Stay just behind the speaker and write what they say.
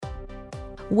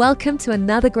Welcome to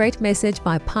another great message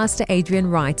by Pastor Adrian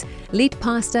Wright, lead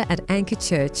pastor at Anchor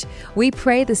Church. We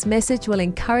pray this message will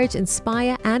encourage,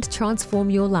 inspire, and transform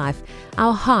your life.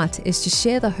 Our heart is to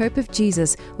share the hope of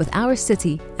Jesus with our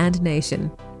city and nation.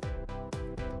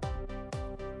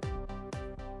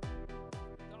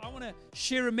 I want to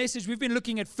share a message. We've been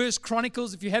looking at 1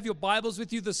 Chronicles. If you have your Bibles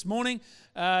with you this morning,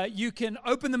 you can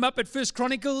open them up at 1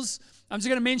 Chronicles. I'm just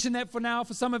going to mention that for now.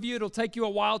 For some of you, it'll take you a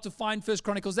while to find 1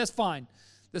 Chronicles. That's fine.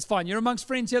 That's fine. You're amongst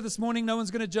friends here this morning. No one's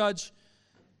going to judge.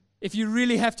 If you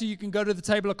really have to, you can go to the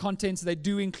table of contents. They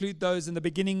do include those in the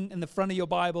beginning and the front of your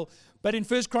Bible. But in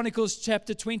 1 Chronicles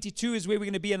chapter 22 is where we're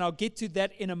going to be, and I'll get to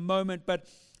that in a moment. But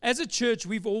as a church,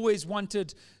 we've always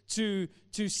wanted to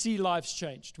see lives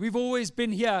changed. We've always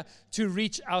been here to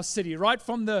reach our city. Right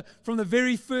from the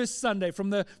very first Sunday,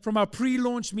 from our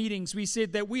pre-launch meetings, we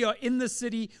said that we are in the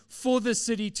city, for the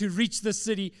city, to reach the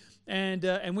city.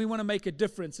 And we want to make a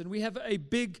difference. And we have a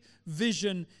big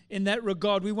vision in that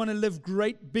regard. We want to live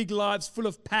great, big lives full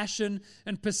of passion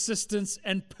and persistence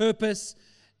and purpose.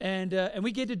 And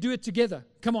we get to do it together.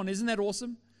 Come on, isn't that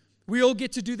awesome? We all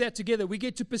get to do that together. We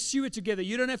get to pursue it together.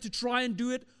 You don't have to try and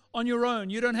do it on your own.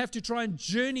 You don't have to try and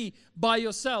journey by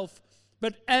yourself.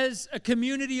 But as a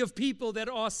community of people that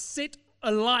are set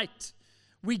alight,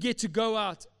 we get to go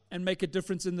out and make a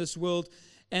difference in this world.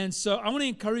 And so I want to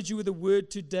encourage you with a word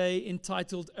today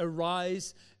entitled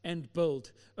Arise and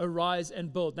Build. Arise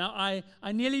and Build. Now,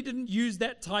 I nearly didn't use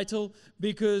that title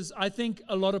because I think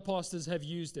a lot of pastors have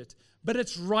used it. But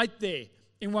it's right there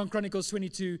in 1 Chronicles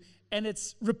 22, and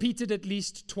it's repeated at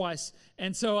least twice.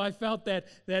 And so I felt that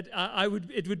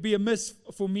it would be amiss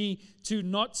for me to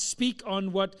not speak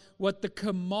on what the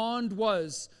command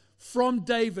was from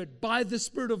David by the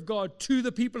Spirit of God to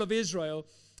the people of Israel,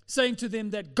 saying to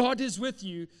them that God is with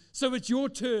you, so it's your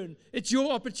turn, it's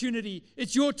your opportunity,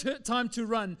 it's your time to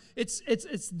run. It's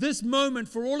this moment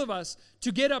for all of us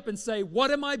to get up and say,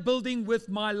 what am I building with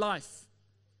my life?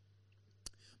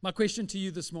 My question to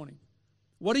you this morning,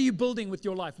 what are you building with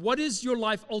your life? What is your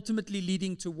life ultimately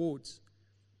leading towards?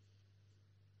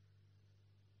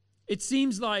 It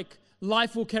seems like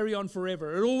life will carry on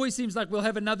forever. It always seems like we'll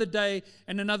have another day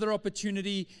and another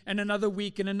opportunity and another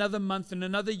week and another month and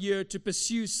another year to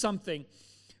pursue something.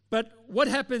 But what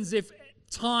happens if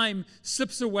time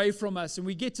slips away from us and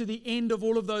we get to the end of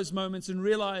all of those moments and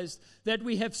realize that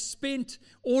we have spent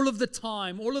all of the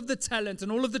time, all of the talent,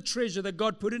 and all of the treasure that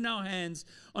God put in our hands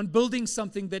on building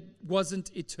something that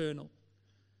wasn't eternal?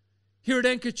 Here at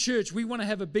Anchor Church, we want to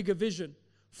have a bigger vision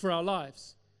for our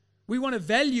lives. We want to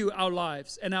value our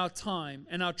lives and our time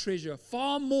and our treasure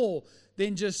far more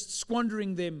than just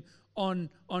squandering them on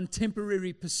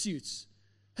temporary pursuits.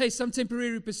 Hey, some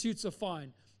temporary pursuits are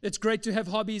fine. It's great to have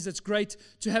hobbies. It's great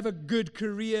to have a good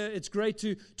career. It's great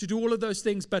to do all of those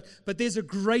things. But there's a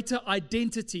greater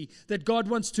identity that God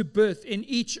wants to birth in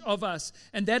each of us.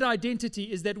 And that identity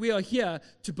is that we are here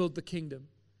to build the kingdom.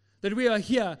 That we are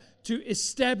here to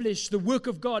establish the work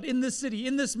of God in this city,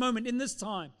 in this moment, in this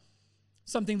time.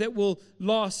 Something that will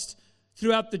last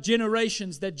throughout the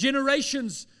generations, that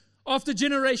generations after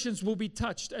generations will be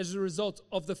touched as a result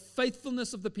of the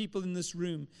faithfulness of the people in this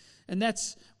room. And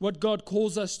that's what God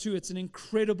calls us to. It's an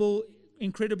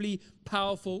incredibly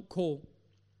powerful call.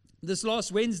 This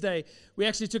last Wednesday, we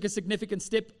actually took a significant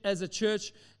step as a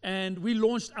church, and we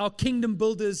launched our Kingdom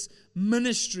Builders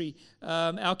ministry.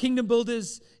 Our Kingdom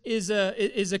Builders is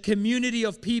a community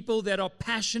of people that are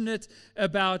passionate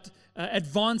about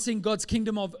advancing God's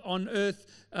kingdom on earth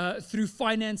through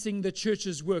financing the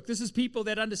church's work. This is people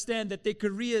that understand that their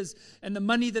careers and the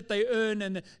money that they earn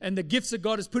and the gifts that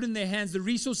God has put in their hands, the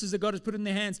resources that God has put in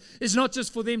their hands, is not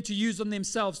just for them to use on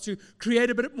themselves to create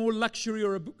a bit more luxury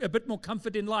or a bit more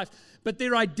comfort in life, but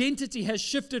their identity has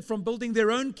shifted from building their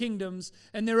own kingdoms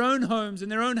and their own homes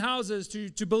and their own houses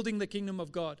to building the kingdom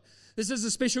of God. This is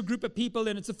a special group of people,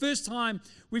 and it's the first time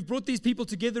we've brought these people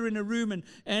together in a room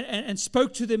and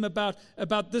spoke to them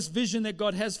about this vision that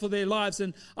God has for their lives.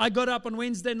 And I got up on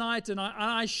Wednesday night and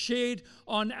I shared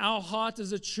on our heart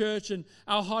as a church and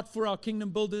our heart for our Kingdom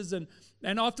Builders. And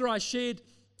after I shared,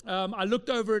 I looked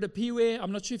over at Apiwe.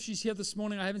 I'm not sure if she's here this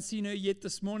morning. I haven't seen her yet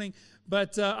this morning.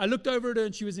 But I looked over at her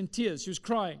and she was in tears. She was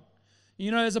crying.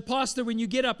 You know, as a pastor, when you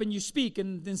get up and you speak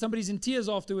and then somebody's in tears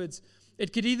afterwards,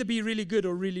 it could either be really good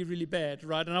or really, really bad,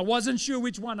 right? And I wasn't sure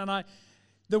which one. And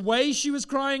the way she was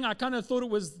crying, I kind of thought it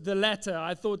was the latter.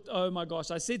 I thought, oh my gosh,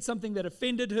 I said something that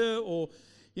offended her, or,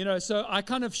 you know, so I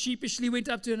kind of sheepishly went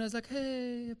up to her and I was like,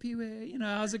 hey, Apiwe, you know,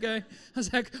 how's it going? I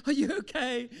was like, are you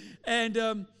okay? And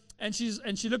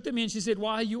she looked at me and she said,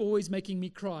 why are you always making me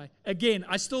cry? Again,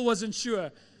 I still wasn't sure.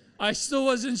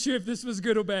 if this was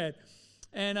good or bad.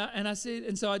 And I said,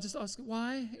 and so I just asked,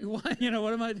 why? Why?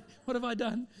 What have I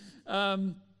done?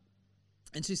 And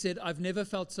she said, I've never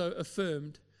felt so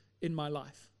affirmed in my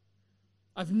life.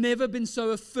 I've never been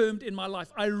so affirmed in my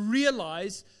life. I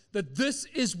realize that this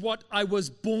is what I was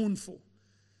born for.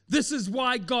 This is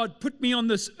why God put me on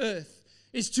this earth,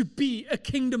 is to be a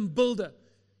kingdom builder.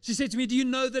 She said to me, do you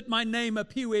know that my name,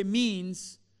 Apiwe,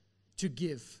 means to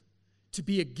give, to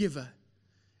be a giver?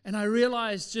 And I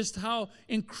realized just how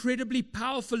incredibly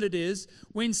powerful it is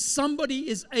when somebody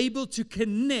is able to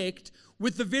connect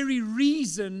with the very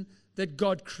reason that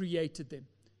God created them.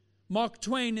 Mark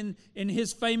Twain, in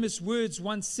his famous words,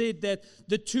 once said that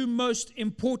the two most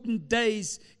important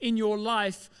days in your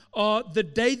life are the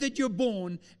day that you're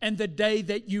born and the day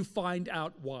that you find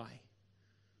out why.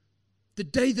 The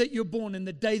day that you're born and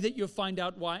the day that you find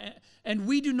out why. And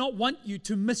we do not want you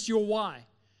to miss your why.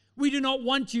 We do not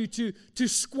want you to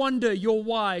squander your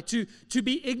why, to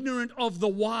be ignorant of the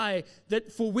why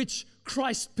that for which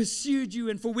Christ pursued you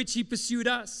and for which He pursued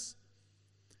us.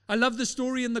 I love the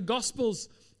story in the Gospels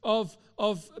of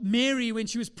Mary when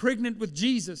she was pregnant with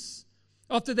Jesus.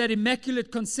 After that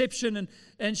immaculate conception,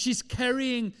 and she's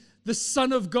carrying the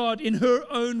Son of God in her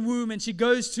own womb, and she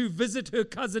goes to visit her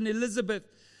cousin Elizabeth.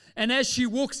 And as she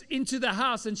walks into the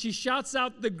house and she shouts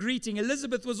out the greeting,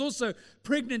 Elizabeth was also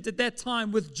pregnant at that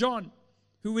time with John,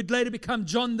 who would later become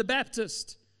John the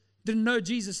Baptist. Didn't know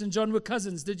Jesus and John were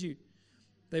cousins, did you?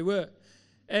 They were.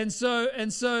 And so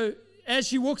as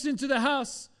she walks into the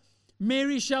house,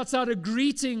 Mary shouts out a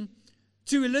greeting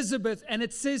to Elizabeth, and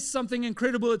it says something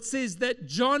incredible. It says that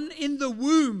John in the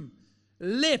womb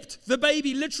leapt. The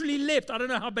baby literally leapt. I don't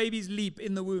know how babies leap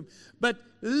in the womb, but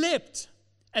leapt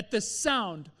at the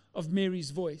sound of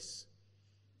Mary's voice.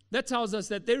 That tells us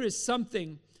that there is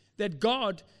something that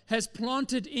God has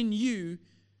planted in you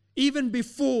even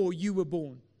before you were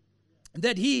born,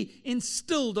 that He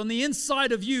instilled on the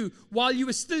inside of you while you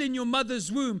were still in your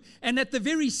mother's womb. And at the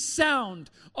very sound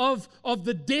of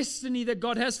the destiny that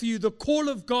God has for you, the call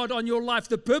of God on your life,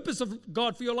 the purpose of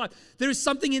God for your life, there is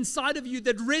something inside of you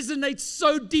that resonates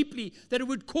so deeply that it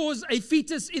would cause a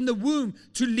fetus in the womb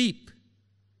to leap.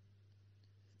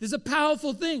 There's a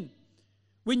powerful thing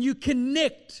when you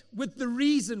connect with the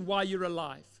reason why you're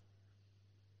alive.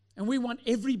 And we want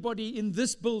everybody in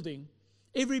this building,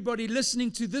 everybody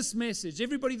listening to this message,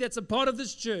 everybody that's a part of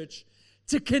this church,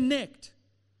 to connect.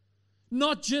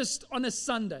 Not just on a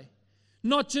Sunday,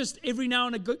 not just every now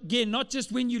and again, not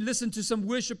just when you listen to some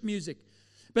worship music,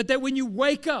 but that when you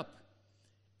wake up,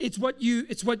 it's what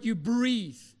you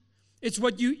breathe, it's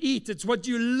what you eat, it's what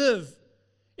you live.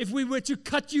 If we were to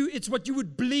cut you, it's what you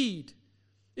would bleed.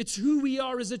 It's who we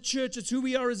are as a church. It's who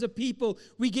we are as a people.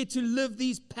 We get to live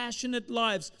these passionate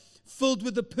lives filled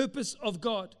with the purpose of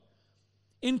God.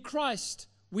 In Christ,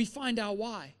 we find our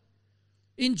why.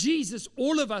 In Jesus,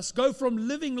 all of us go from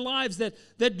living lives that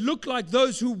look like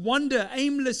those who wander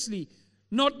aimlessly,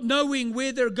 not knowing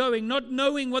where they're going, not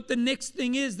knowing what the next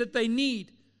thing is that they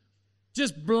need.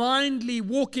 Just blindly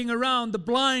walking around, the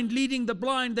blind leading the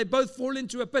blind, they both fall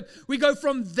into a pit. We go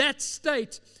from that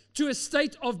state to a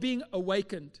state of being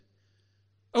awakened.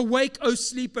 Awake, O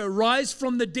sleeper, rise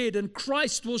from the dead, and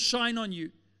Christ will shine on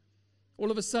you.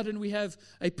 All of a sudden we have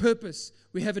a purpose,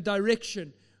 we have a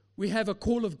direction, we have a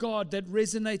call of God that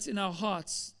resonates in our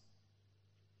hearts.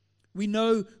 We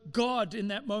know God in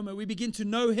that moment. We begin to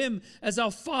know Him as our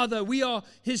Father. We are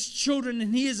His children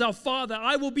and He is our Father.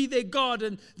 I will be their God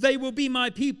and they will be my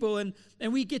people. And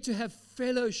we get to have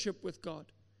fellowship with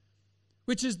God,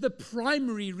 which is the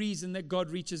primary reason that God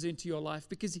reaches into your life,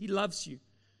 because He loves you.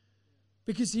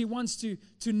 Because He wants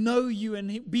to know you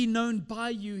and be known by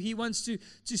you. He wants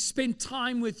to spend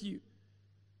time with you.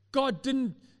 God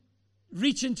didn't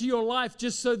reach into your life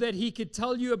just so that He could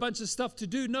tell you a bunch of stuff to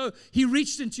do. No, He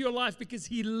reached into your life because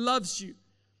He loves you.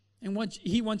 And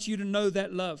He wants you to know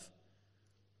that love.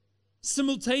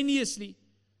 Simultaneously,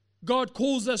 God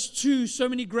calls us to so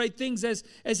many great things.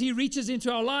 As He reaches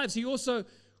into our lives, He also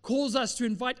calls us to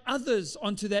invite others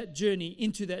onto that journey,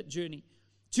 into that journey,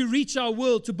 to reach our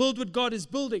world, to build what God is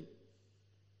building,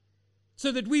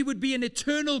 so that we would be an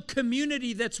eternal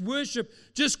community that's worship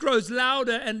just grows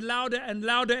louder and louder and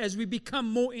louder as we become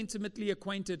more intimately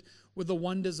acquainted with the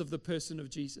wonders of the person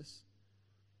of Jesus.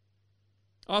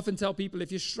 I often tell people,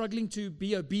 if you're struggling to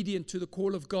be obedient to the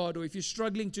call of God, or if you're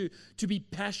struggling to be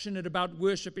passionate about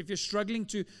worship, if you're struggling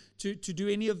to do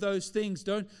any of those things,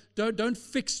 don't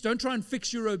try and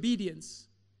fix your obedience.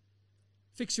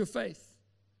 Fix your faith.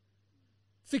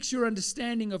 Fix your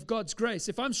understanding of God's grace.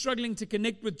 If I'm struggling to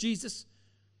connect with Jesus,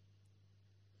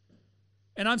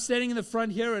 and I'm standing in the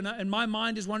front here, and my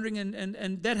mind is wandering,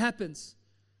 and that happens.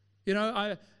 You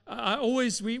know,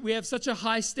 we have such a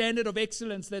high standard of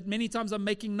excellence that many times I'm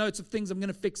making notes of things I'm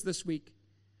going to fix this week.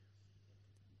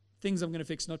 Things I'm going to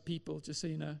fix, not people, just so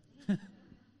you know.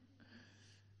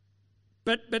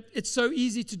 But it's so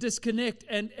easy to disconnect,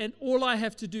 and all I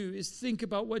have to do is think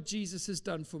about what Jesus has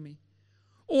done for me.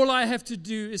 All I have to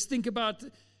do is think about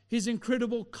His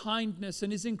incredible kindness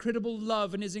and His incredible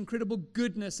love and His incredible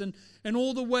goodness and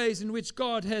all the ways in which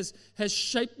God has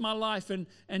shaped my life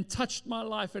and touched my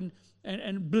life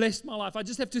and blessed my life. I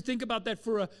just have to think about that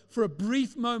for a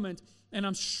brief moment, and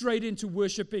I'm straight into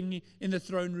worshiping in the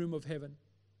throne room of heaven.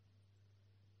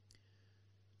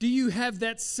 Do you have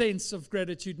that sense of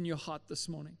gratitude in your heart this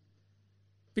morning?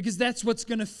 Because that's what's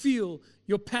going to fuel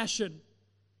your passion.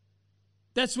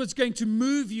 That's what's going to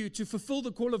move you to fulfill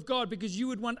the call of God, because you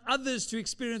would want others to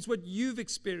experience what you've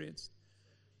experienced.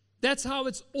 That's how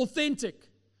it's authentic.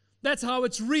 That's how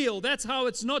it's real. That's how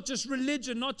it's not just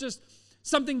religion, not just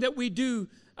something that we do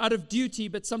out of duty,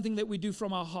 but something that we do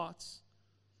from our hearts.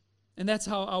 And that's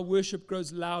how our worship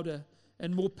grows louder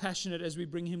and more passionate as we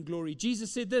bring Him glory.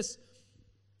 Jesus said this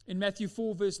in Matthew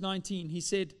 4, verse 19. He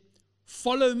said,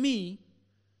 "Follow me,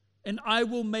 and I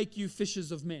will make you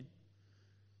fishers of men."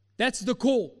 That's the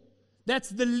call. That's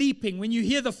the leaping. When you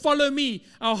hear the follow me,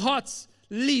 our hearts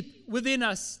leap within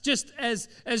us, just as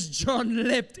John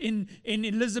leapt in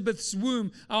Elizabeth's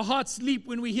womb. Our hearts leap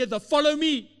when we hear the follow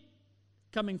me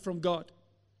coming from God.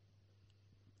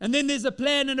 And then there's a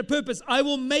plan and a purpose. I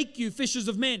will make you fishers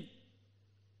of men.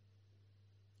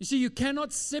 You see, you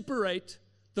cannot separate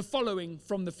the following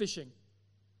from the fishing.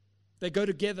 They go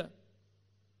together.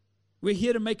 We're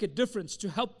here to make a difference, to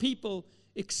help people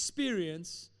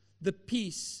experience the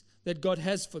peace that God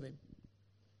has for them.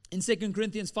 In 2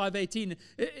 Corinthians 5:18,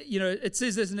 it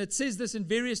says this, and it says this in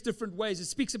various different ways. It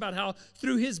speaks about how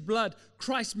through His blood,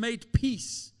 Christ made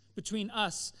peace between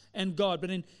us and God. But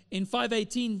in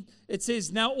 5:18, it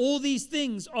says, "Now all these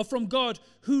things are from God,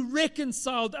 who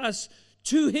reconciled us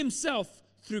to Himself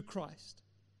through Christ."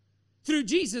 Through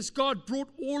Jesus, God brought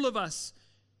all of us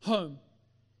home.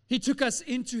 He took us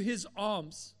into His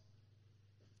arms,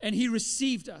 and He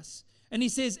received us. And He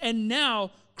says, and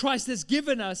now Christ has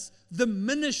given us the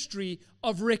ministry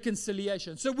of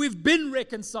reconciliation. So we've been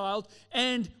reconciled,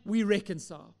 and we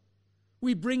reconcile.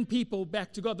 We bring people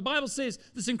back to God. The Bible says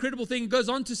this incredible thing. It goes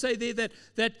on to say there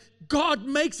that God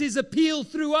makes His appeal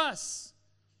through us.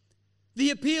 The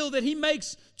appeal that He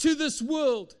makes to this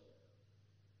world.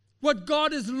 What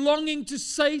God is longing to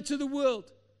say to the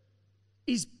world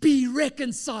is be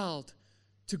reconciled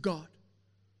to God.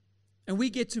 And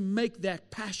we get to make that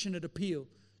passionate appeal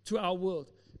to our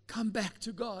world. Come back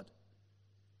to God.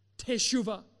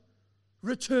 Teshuvah.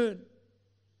 Return.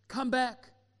 Come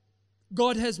back.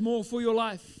 God has more for your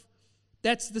life.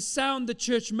 That's the sound the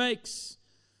church makes.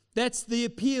 That's the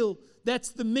appeal. That's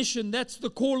the mission. That's the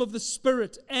call of the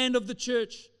Spirit and of the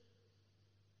church.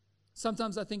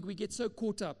 Sometimes I think we get so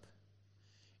caught up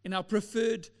in our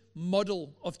preferred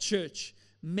model of church,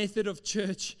 method of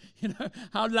church.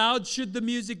 How loud should the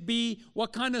music be?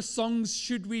 What kind of songs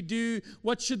should we do?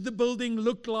 What should the building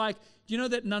look like? Do you know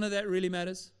that none of that really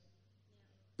matters?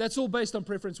 That's all based on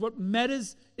preference. What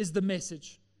matters is the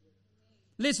message.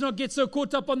 Let's not get so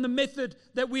caught up on the method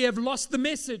that we have lost the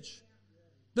message.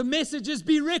 The message is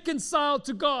be reconciled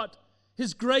to God.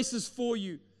 His grace is for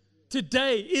you.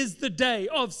 Today is the day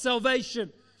of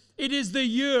salvation. It is the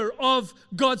year of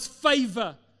God's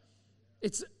favor.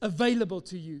 It's available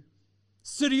to you.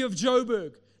 City of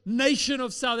Joburg, nation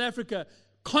of South Africa,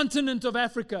 continent of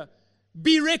Africa.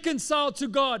 Be reconciled to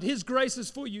God. His grace is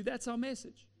for you. That's our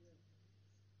message.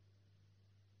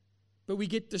 But we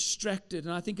get distracted,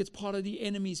 and I think it's part of the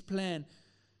enemy's plan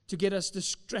to get us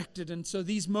distracted. And so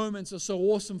these moments are so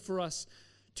awesome for us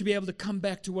to be able to come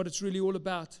back to what it's really all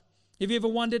about. Have you ever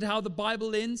wondered how the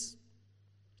Bible ends?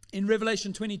 In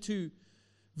Revelation 22,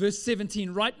 verse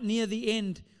 17, right near the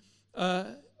end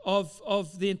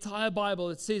of the entire Bible,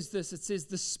 it says this. It says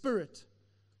the Spirit,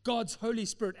 God's Holy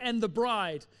Spirit, and the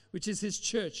bride, which is His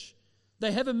church,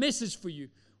 they have a message for you.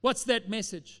 What's that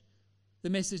message? The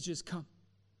message is come.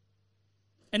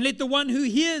 And let the one who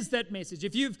hears that message,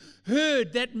 if you've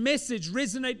heard that message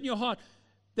resonate in your heart,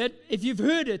 that if you've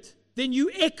heard it, then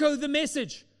you echo the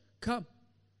message, come.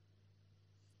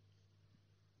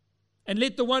 And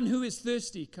let the one who is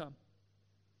thirsty come.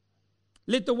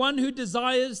 Let the one who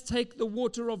desires take the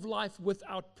water of life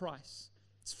without price.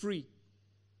 It's free.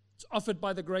 It's offered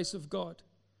by the grace of God.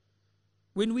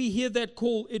 When we hear that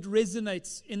call, it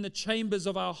resonates in the chambers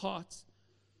of our hearts.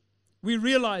 We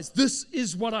realize this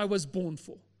is what I was born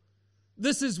for.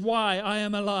 This is why I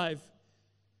am alive.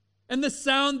 And the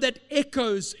sound that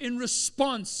echoes in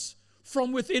response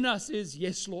from within us is,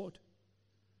 yes, Lord.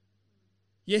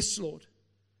 Yes, Lord.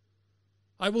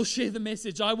 I will share the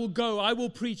message. I will go. I will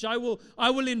preach. I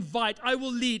will invite. I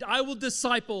will lead. I will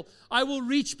disciple. I will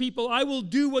reach people. I will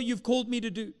do what you've called me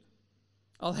to do.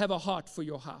 I'll have a heart for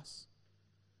your house.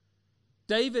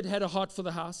 David had a heart for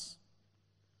the house.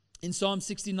 In Psalm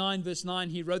 69, verse 9,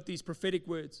 he wrote these prophetic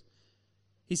words.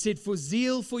 He said, "For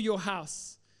zeal for your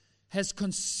house has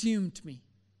consumed me."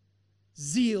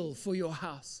 Zeal for your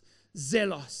house.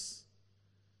 Zelos.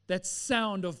 That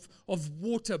sound of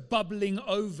water bubbling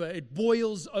over. It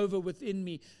boils over within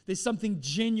me. There's something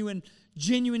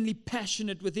genuinely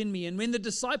passionate within me. And when the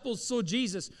disciples saw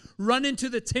Jesus run into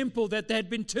the temple that had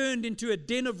been turned into a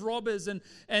den of robbers and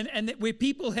where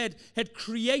people had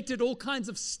created all kinds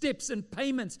of steps and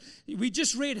payments, we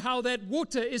just read how that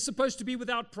water is supposed to be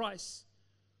without price.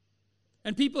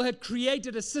 And people had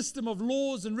created a system of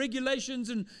laws and regulations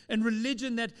and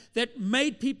religion that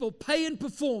made people pay and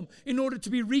perform in order to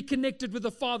be reconnected with the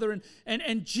Father.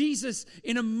 And Jesus,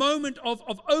 in a moment of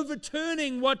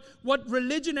overturning what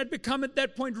religion had become at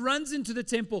that point, runs into the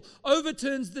temple,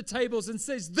 overturns the tables and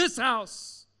says, "This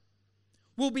house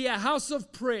will be a house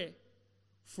of prayer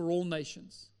for all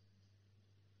nations."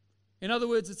 In other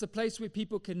words, it's a place where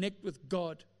people connect with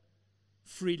God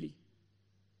freely.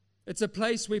 It's a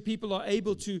place where people are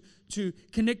able to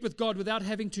connect with God without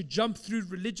having to jump through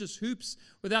religious hoops,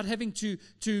 without having to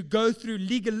go through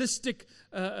legalistic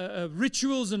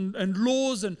rituals and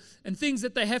laws and things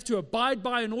that they have to abide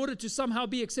by in order to somehow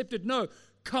be accepted. No,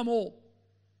 come all.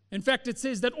 In fact, it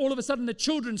says that all of a sudden the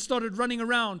children started running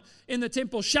around in the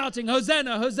temple shouting,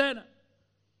 "Hosanna, Hosanna."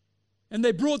 And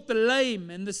they brought the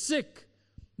lame and the sick,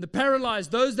 the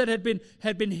paralyzed, those that had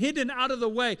been hidden out of the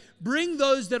way. Bring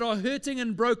those that are hurting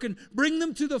and broken. Bring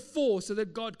them to the fore so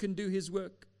that God can do His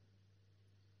work.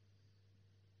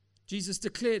 Jesus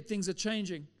declared things are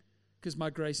changing because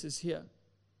my grace is here.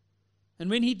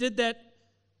 And when He did that,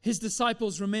 His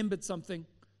disciples remembered something.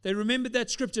 They remembered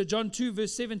that scripture, John 2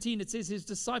 verse 17. It says His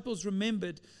disciples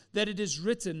remembered that it is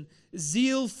written,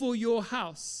 "Zeal for your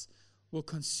house will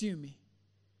consume me."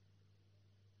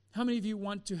 How many of you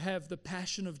want to have the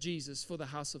passion of Jesus for the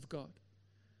house of God?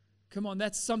 Come on,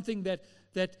 that's something that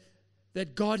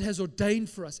God has ordained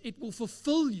for us. It will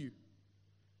fulfill you.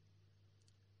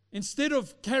 Instead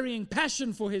of carrying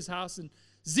passion for His house and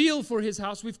zeal for His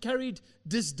house, we've carried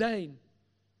disdain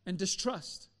and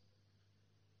distrust.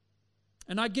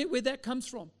 And I get where that comes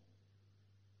from.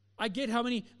 I get how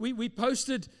many, we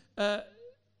posted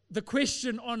the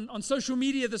question on social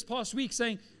media this past week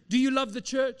saying, do you love the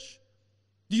church?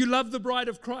 Do you love the bride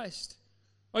of Christ?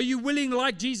 Are you willing,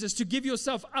 like Jesus, to give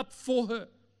yourself up for her?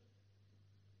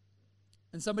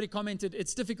 And somebody commented,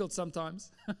 it's difficult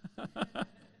sometimes. How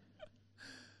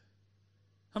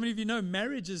many of you know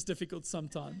marriage is difficult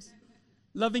sometimes?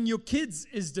 Loving your kids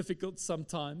is difficult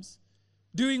sometimes.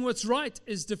 Doing what's right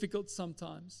is difficult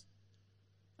sometimes.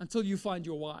 Until you find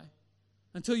your why.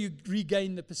 Until you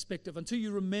regain the perspective. Until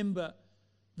you remember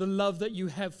the love that you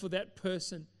have for that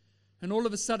person. And all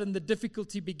of a sudden, the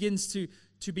difficulty begins to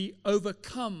be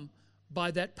overcome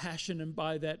by that passion and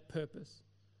by that purpose.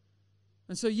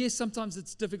 And so, yes, sometimes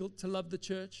it's difficult to love the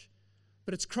church,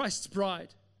 but it's Christ's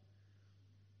bride.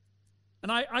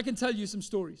 And I can tell you some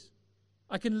stories.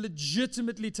 I can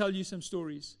legitimately tell you some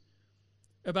stories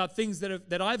about things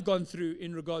that I've gone through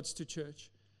in regards to church.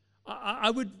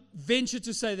 I would venture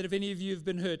to say that if any of you have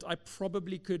been hurt, I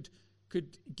probably could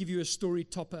give you a story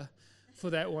topper for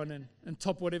that one and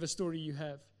top whatever story you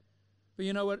have. But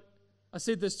you know what? I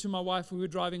said this to my wife. We were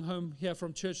driving home here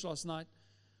from church last night.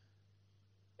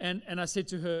 And I said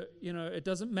to her, you know, it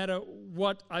doesn't matter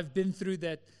what I've been through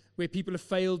that where people have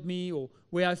failed me or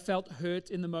where I felt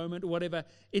hurt in the moment or whatever.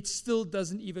 It still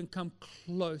doesn't even come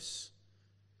close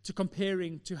to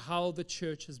comparing to how the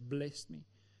church has blessed me.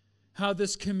 How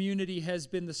this community has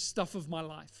been the stuff of my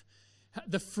life.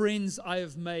 The friends I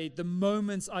have made, the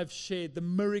moments I've shared, the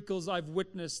miracles I've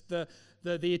witnessed, the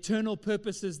eternal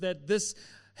purposes that this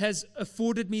has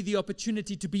afforded me the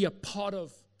opportunity to be a part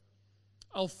of.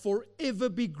 I'll forever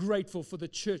be grateful for the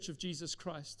church of Jesus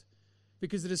Christ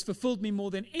because it has fulfilled me more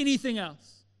than anything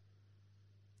else.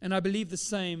 And I believe the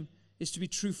same is to be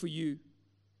true for you.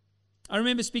 I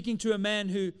remember speaking to a man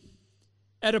who,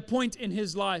 at a point in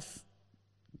his life,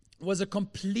 was a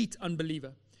complete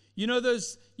unbeliever. You know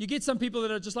you get some people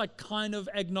that are just like kind of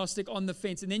agnostic on the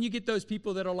fence. And then you get those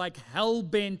people that are like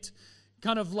hell-bent,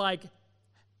 kind of like,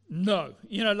 no.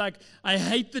 You know, like, I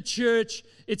hate the church.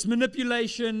 It's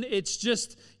manipulation. It's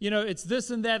just, you know, it's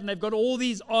this and that. And they've got all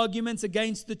these arguments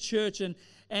against the church. And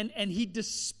he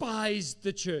despised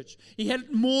the church. He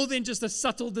had more than just a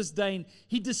subtle disdain.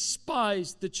 He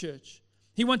despised the church.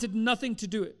 He wanted nothing to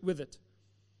do with it.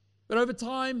 But over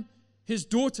time, his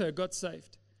daughter got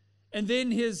saved. And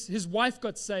then his wife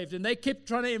got saved. And they kept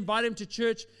trying to invite him to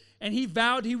church. And he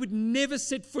vowed he would never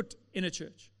set foot in a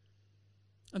church.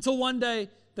 Until one day,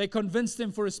 they convinced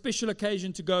him for a special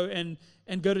occasion to go and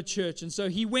go to church. And so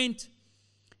he went,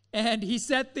 and he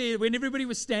sat there. When everybody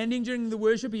was standing during the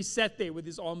worship, he sat there with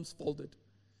his arms folded.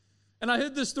 And I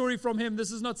heard this story from him.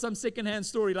 This is not some secondhand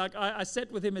story. Like I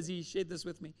sat with him as he shared this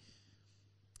with me.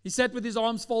 He sat with his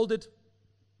arms folded,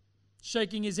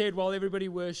 shaking his head while everybody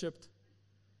worshiped.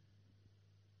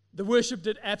 The worship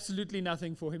did absolutely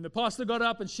nothing for him. The pastor got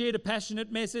up and shared a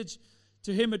passionate message.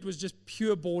 To him, it was just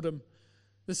pure boredom.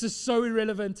 This is so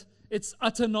irrelevant. It's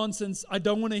utter nonsense. I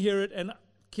don't want to hear it. And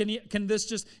can this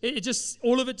just,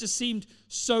 all of it just seemed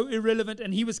so irrelevant.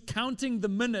 And he was counting the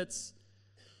minutes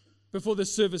before the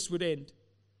service would end.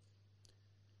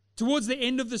 Towards the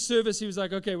end of the service, he was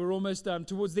like, okay, we're almost done.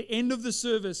 Towards the end of the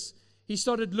service, he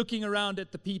started looking around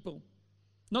at the people.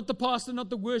 Not the pastor, not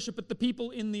the worship, but the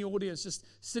people in the audience, just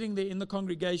sitting there in the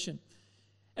congregation.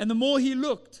 And the more he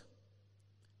looked,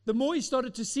 the more he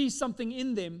started to see something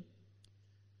in them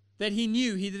that he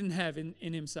knew he didn't have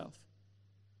in himself.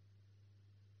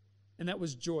 And that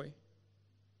was joy.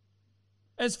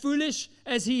 As foolish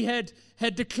as he had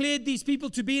declared these people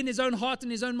to be in his own heart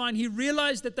and his own mind, he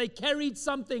realized that they carried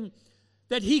something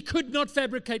that he could not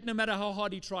fabricate no matter how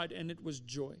hard he tried, and it was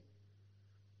joy.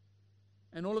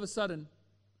 And all of a sudden,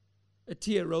 a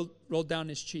tear rolled down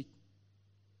his cheek.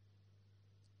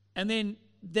 And then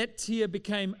that tear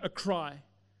became a cry.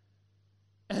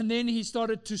 And then he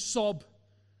started to sob.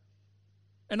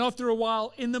 And after a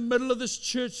while, in the middle of this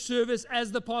church service,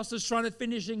 as the pastor's trying to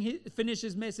finish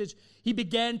his message, he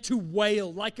began to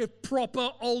wail like a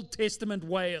proper Old Testament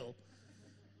wail.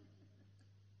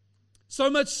 So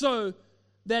much so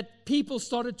that people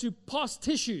started to pass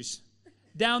tissues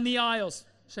down the aisles.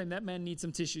 Shame that man needs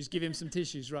some tissues. Give him some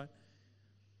tissues, right?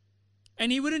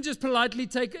 And he wouldn't just politely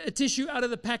take a tissue out of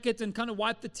the packet and kind of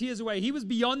wipe the tears away. He was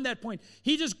beyond that point.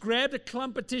 He just grabbed a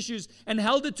clump of tissues and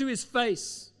held it to his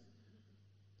face.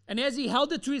 And as he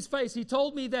held it to his face, he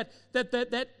told me that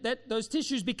those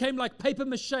tissues became like paper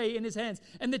mache in his hands.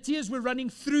 And the tears were running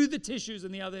through the tissues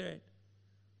in the other end.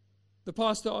 The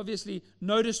pastor obviously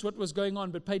noticed what was going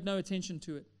on, but paid no attention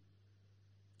to it.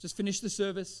 Just finished the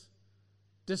service,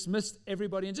 dismissed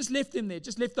everybody, and just left them there.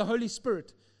 Just left the Holy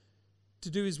Spirit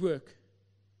to do his work.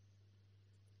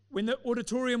 When the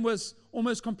auditorium was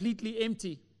almost completely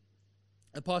empty,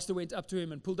 the pastor went up to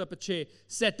him and pulled up a chair,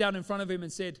 sat down in front of him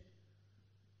and said,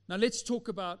 now let's talk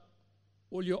about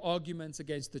all your arguments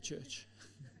against the church.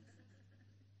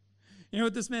 You know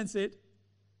what this man said?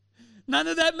 None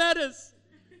of that matters.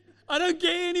 I don't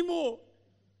care anymore.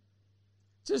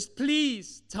 Just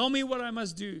please tell me what I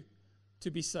must do to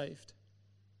be saved.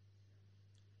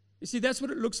 You see, that's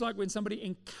what it looks like when somebody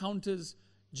encounters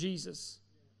Jesus.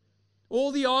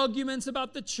 All the arguments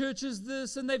about the church is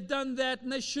this, and they've done that,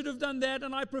 and they should have done that,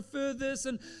 and I prefer this,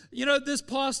 and this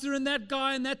pastor and that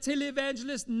guy and that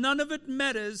televangelist, none of it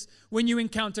matters when you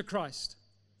encounter Christ.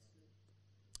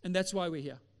 And that's why we're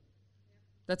here.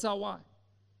 That's our why.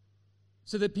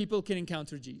 So that people can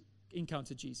encounter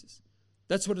Jesus.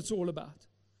 That's what it's all about.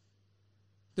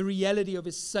 The reality of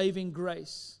his saving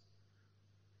grace.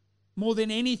 More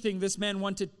than anything, this man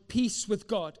wanted peace with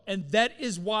God. And that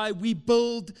is why we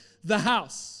build the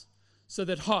house, so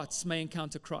that hearts may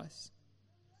encounter Christ.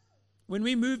 When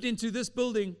we moved into this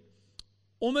building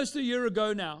almost a year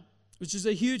ago now, which is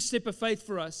a huge step of faith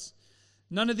for us,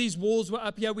 none of these walls were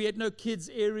up here. We had no kids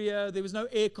area. There was no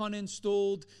aircon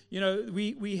installed.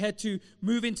 We had to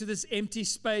move into this empty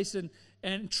space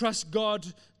and trust God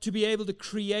to be able to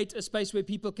create a space where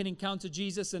people can encounter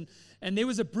Jesus. And there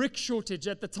was a brick shortage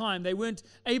at the time. They weren't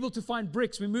able to find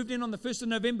bricks. We moved in on the 1st of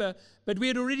November, but we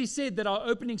had already said that our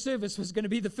opening service was going to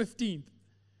be the 15th.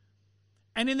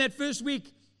 And in that first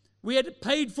week, we had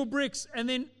paid for bricks, and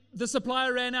then the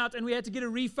supplier ran out, and we had to get a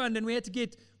refund, and we had to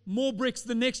get more bricks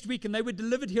the next week, and they were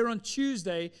delivered here on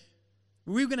Tuesday.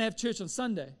 We were going to have church on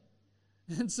Sunday.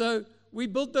 And so we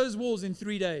built those walls in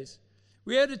 3 days.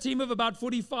 We had a team of about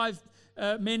 45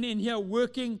 men in here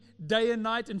working day and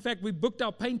night. In fact, we booked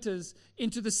our painters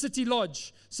into the city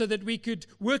lodge so that we could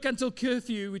work until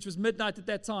curfew, which was midnight at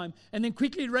that time, and then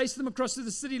quickly race them across to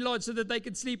the city lodge so that they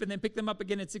could sleep, and then pick them up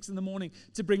again at 6 in the morning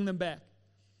to bring them back.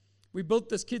 We built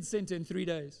this kids center in 3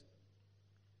 days.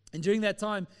 And during that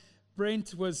time,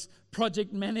 Brent was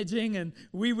project managing, and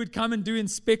we would come and do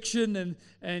inspection,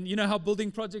 and you know how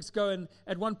building projects go. And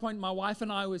at one point, my wife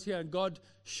and I was here, and God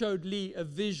showed Lee a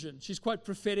vision. She's quite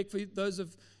prophetic. For those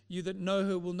of You that know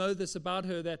her will know this about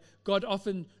her, that God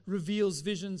often reveals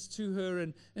visions to her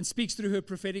and speaks through her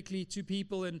prophetically to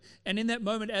people. And in that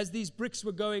moment, as these bricks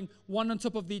were going one on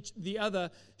top of the other,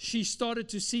 she started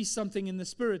to see something in the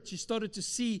Spirit. She started to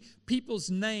see people's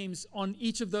names on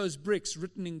each of those bricks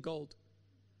written in gold,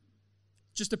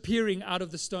 just appearing out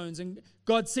of the stones. And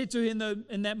God said to her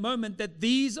in that moment that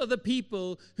these are the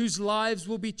people whose lives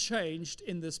will be changed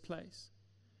in this place.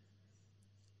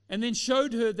 And then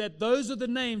showed her that those are the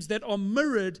names that are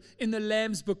mirrored in the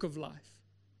Lamb's Book of Life.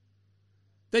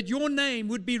 That your name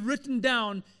would be written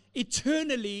down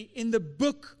eternally in the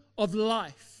book of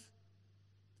life.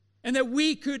 And that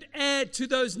we could add to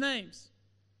those names.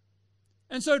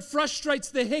 And so it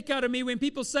frustrates the heck out of me when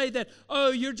people say that,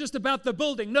 oh, you're just about the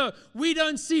building. No, we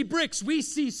don't see bricks, we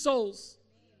see souls.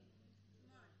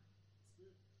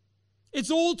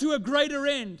 It's all to a greater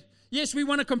end. Yes, we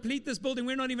want to complete this building.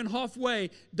 We're not even halfway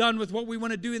done with what we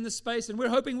want to do in this space, and we're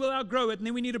hoping we'll outgrow it, and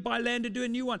then we need to buy land to do a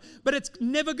new one. But it's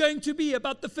never going to be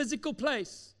about the physical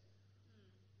place.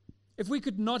 If we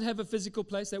could not have a physical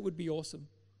place, that would be awesome.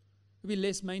 It would be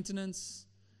less maintenance.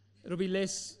 It'll be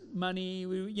less money.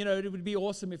 It would be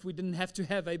awesome if we didn't have to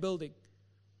have a building.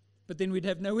 But then we'd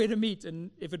have nowhere to meet,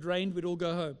 and if it rained, we'd all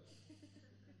go home.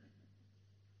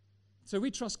 So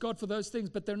we trust God for those things,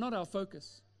 but they're not our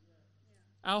focus.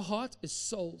 Our heart is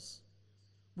souls.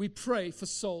 We pray for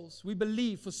souls. We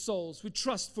believe for souls. We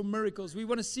trust for miracles. We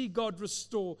want to see God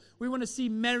restore. We want to see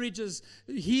marriages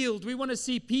healed. We want to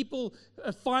see people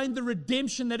find the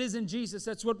redemption that is in Jesus.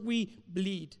 That's what we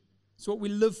bleed. It's what we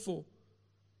live for.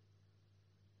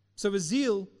 So a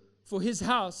zeal for His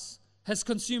house has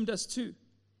consumed us too.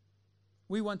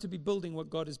 We want to be building what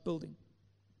God is building.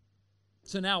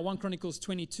 So now 1 Chronicles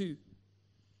 22.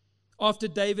 After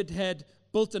David had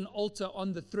built an altar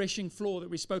on the threshing floor that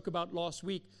we spoke about last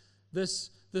week, this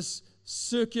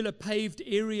circular paved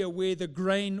area where the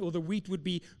grain or the wheat would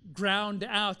be ground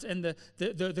out and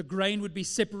the grain would be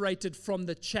separated from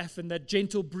the chaff, and that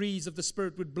gentle breeze of the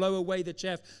Spirit would blow away the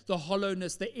chaff, the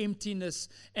hollowness, the emptiness,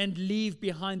 and leave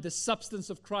behind the substance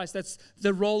of Christ. That's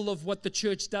the role of what the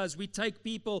church does. We take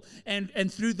people and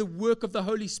through the work of the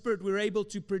Holy Spirit, we're able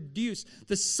to produce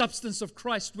the substance of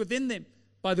Christ within them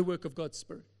by the work of God's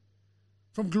Spirit.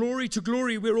 From glory to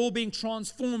glory, we're all being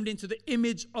transformed into the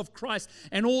image of Christ.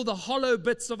 And all the hollow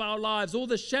bits of our lives, all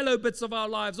the shallow bits of our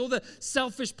lives, all the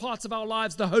selfish parts of our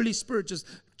lives, the Holy Spirit just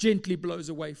gently blows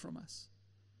away from us.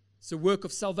 It's a work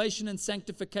of salvation and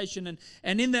sanctification.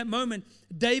 And in that moment,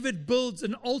 David builds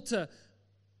an altar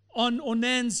on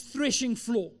Ornan's threshing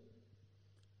floor.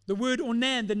 The word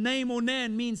Ornan, the name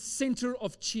Ornan, means center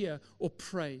of cheer or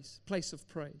praise, place of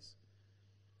praise.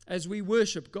 As we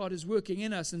worship, God is working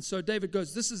in us. And so David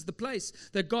goes, this is the place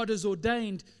that God has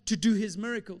ordained to do His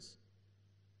miracles.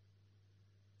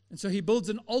 And so he builds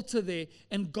an altar there,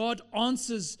 and God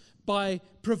answers by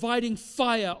providing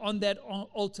fire on that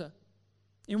altar.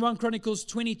 In 1 Chronicles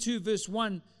 22 verse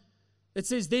 1, it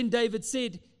says, then David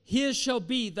said, here shall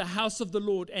be the house of the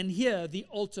Lord, and here the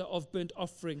altar of burnt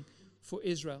offering for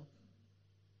Israel.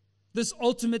 This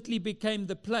ultimately became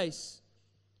the place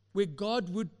where God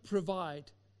would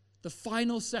provide the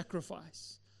final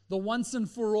sacrifice, the once and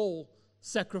for all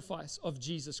sacrifice of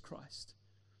Jesus Christ.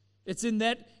 It's in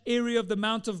that area of the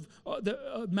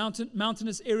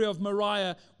mountainous area of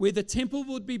Moriah where the temple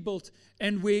would be built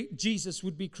and where Jesus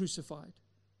would be crucified.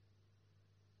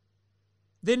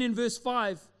 Then in verse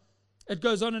 5, it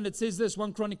goes on and it says this,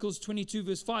 1 Chronicles 22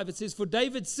 verse 5, it says, for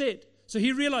David said, so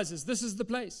he realizes this is the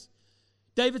place.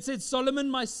 David said,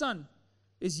 Solomon my son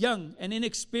is young and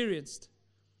inexperienced.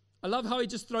 I love how he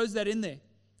just throws that in there,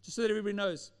 just so that everybody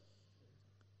knows.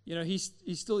 He's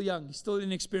still young. He's still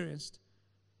inexperienced.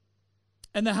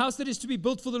 And the house that is to be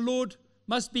built for the Lord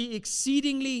must be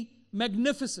exceedingly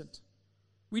magnificent.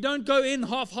 We don't go in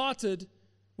half-hearted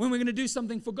when we're going to do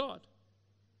something for God.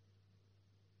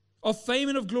 Of fame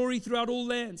and of glory throughout all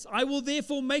lands. I will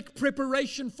therefore make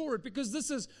preparation for it, because this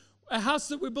is a house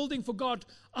that we're building for God.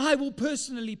 I will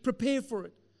personally prepare for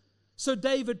it. So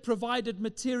David provided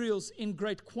materials in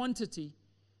great quantity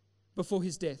before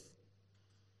his death.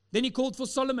 Then he called for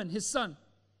Solomon, his son,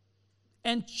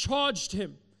 and charged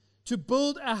him to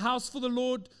build a house for the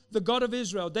Lord, the God of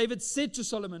Israel. David said to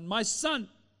Solomon, my son,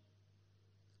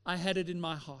 I had it in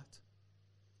my heart.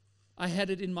 I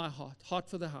had it in my heart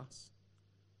for the house,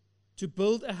 to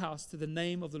build a house to the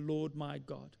name of the Lord my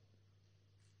God.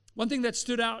 One thing that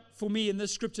stood out for me in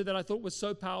this scripture that I thought was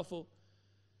so powerful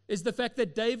is the fact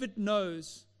that David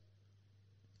knows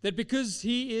that because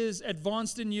he is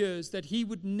advanced in years, that he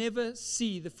would never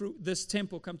see this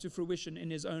temple come to fruition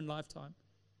in his own lifetime.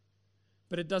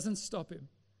 But it doesn't stop him.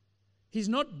 He's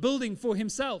not building for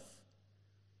himself.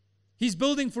 He's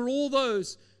building for all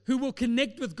those who will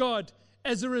connect with God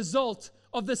as a result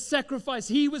of the sacrifice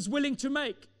he was willing to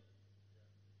make.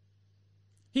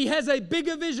 He has a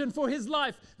bigger vision for his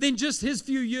life than just his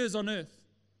few years on earth.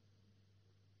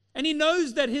 And he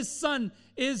knows that his son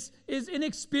is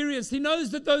inexperienced. He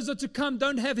knows that those are to come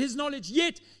don't have his knowledge.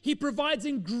 Yet he provides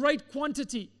in great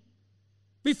quantity.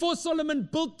 Before Solomon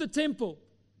built the temple,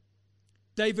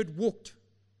 David walked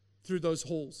through those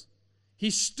halls. He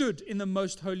stood in the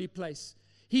most holy place.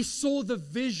 He saw the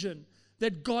vision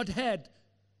that God had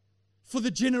for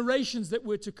the generations that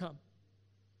were to come.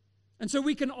 And so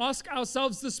we can ask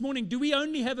ourselves this morning, do we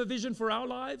only have a vision for our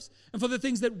lives and for the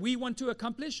things that we want to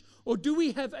accomplish? Or do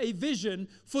we have a vision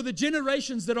for the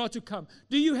generations that are to come?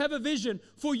 Do you have a vision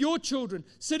for your children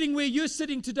sitting where you're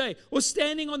sitting today, or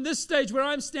standing on this stage where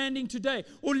I'm standing today,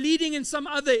 or leading in some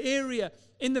other area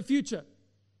in the future?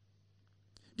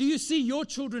 Do you see your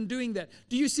children doing that?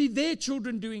 Do you see their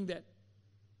children doing that?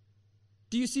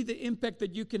 Do you see the impact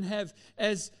that you can have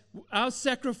as our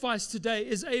sacrifice today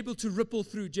is able to ripple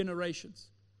through generations?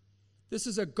 This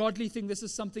is a godly thing. This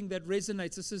is something that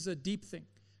resonates. This is a deep thing.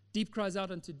 Deep cries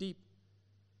out unto deep.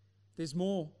 There's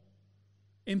more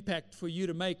impact for you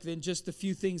to make than just the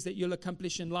few things that you'll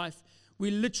accomplish in life.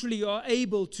 We literally are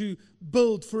able to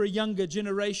build for a younger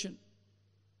generation.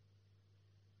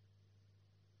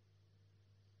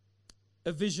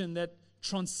 A vision that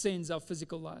transcends our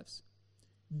physical lives.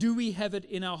 Do we have it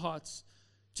in our hearts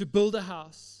to build a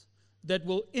house that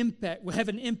will have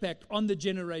an impact on the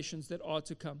generations that are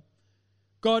to come?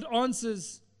 God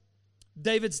answers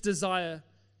David's desire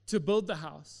to build the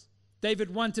house.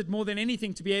 David wanted more than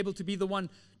anything to be able to be the one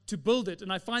to build it.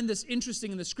 And I find this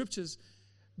interesting in the scriptures.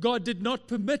 God did not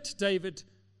permit David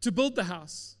to build the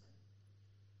house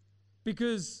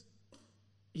because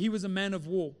he was a man of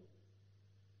war.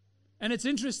 And it's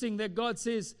interesting that God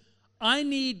says, I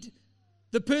need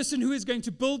the person who is going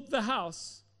to build the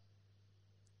house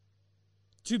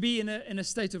to be in a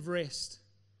state of rest,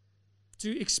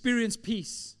 to experience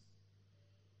peace.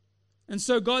 And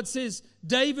so God says,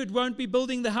 David won't be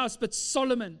building the house, but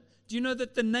Solomon. Do you know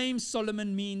that the name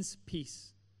Solomon means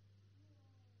peace?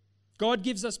 God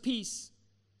gives us peace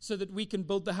so that we can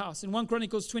build the house. In 1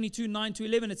 Chronicles 22,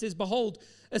 9-11, it says, Behold,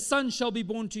 a son shall be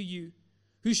born to you,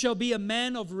 who shall be a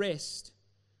man of rest.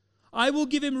 I will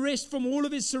give him rest from all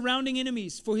of his surrounding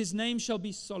enemies, for his name shall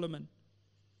be Solomon.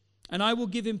 And I will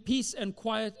give him peace and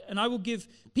quiet, and I will give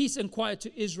peace and quiet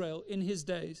to Israel in his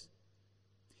days.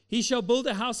 He shall build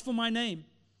a house for my name.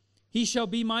 He shall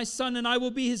be my son, and I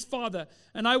will be his father,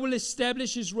 and I will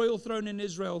establish his royal throne in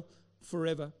Israel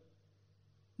forever.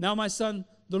 Now, my son,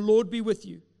 the Lord be with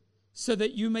you, so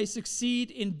that you may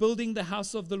succeed in building the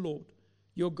house of the Lord,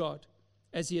 your God,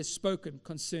 as he has spoken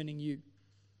concerning you.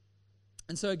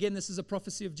 And so again, this is a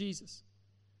prophecy of Jesus.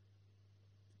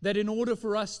 That in order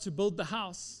for us to build the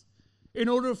house, in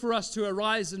order for us to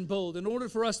arise and build, in order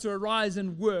for us to arise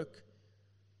and work,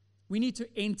 we need to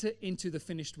enter into the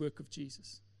finished work of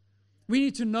Jesus. We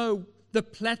need to know the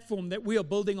platform that we are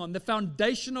building on. The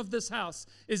foundation of this house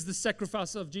is the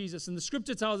sacrifice of Jesus. And the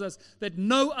scripture tells us that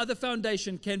no other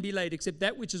foundation can be laid except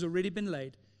that which has already been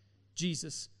laid,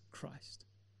 Jesus Christ.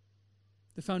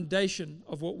 The foundation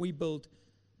of what we build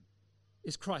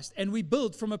is Christ. And we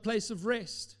build from a place of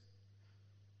rest.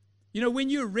 You know, when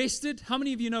you're rested, how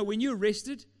many of you know when you're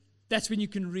rested, that's when you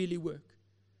can really work?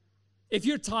 If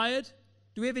you're tired,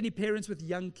 do we have any parents with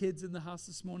young kids in the house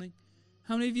this morning?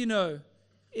 How many of you know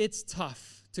it's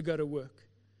tough to go to work?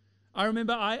 I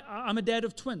remember I'm a dad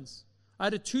of twins. I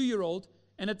had a 2-year-old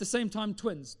and at the same time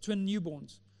twin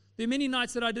newborns. There are many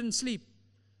nights that I didn't sleep.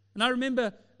 And I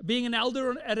remember being an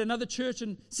elder at another church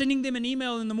and sending them an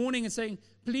email in the morning and saying,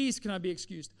 please, can I be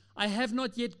excused? I have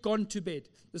not yet gone to bed.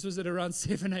 This was at around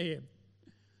 7 a.m.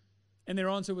 And their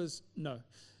answer was no.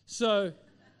 So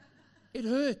it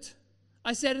hurt.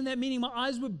 I sat in that meeting, my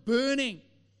eyes were burning.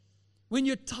 When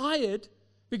you're tired,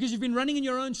 because you've been running in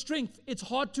your own strength, it's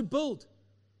hard to build.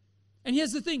 And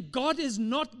here's the thing, God is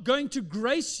not going to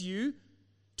grace you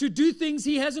to do things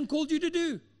he hasn't called you to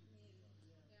do.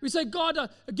 We say, God,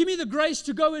 give me the grace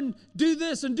to go and do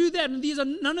this and do that. And these are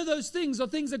none of those things are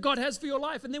things that God has for your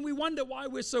life. And then we wonder why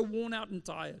we're so worn out and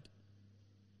tired.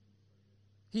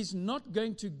 He's not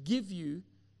going to give you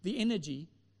the energy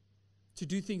to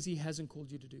do things he hasn't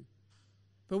called you to do.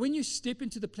 But when you step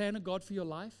into the plan of God for your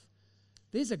life,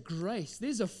 there's a grace,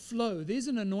 there's a flow, there's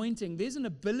an anointing, there's an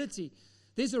ability,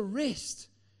 there's a rest.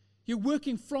 You're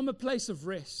working from a place of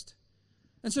rest.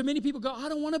 And so many people go, I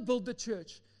don't want to build the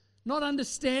church. Not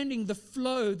understanding the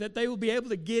flow that they will be able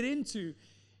to get into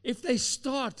if they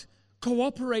start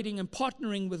cooperating and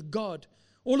partnering with God,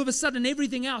 all of a sudden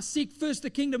everything else, seek first the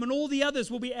kingdom and all the others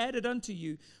will be added unto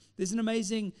you. There's an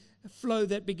amazing flow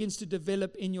that begins to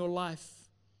develop in your life.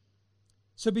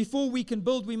 So before we can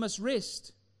build, we must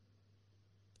rest.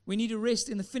 We need to rest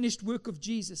in the finished work of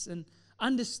Jesus and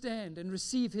understand and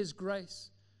receive His grace.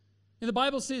 And the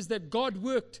Bible says that God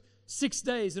worked 6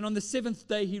 days and on the seventh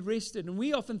day He rested. And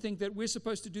we often think that we're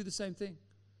supposed to do the same thing.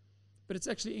 But it's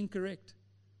actually incorrect.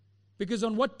 Because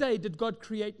on what day did God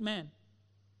create man?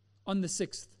 On the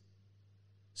sixth.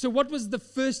 So what was the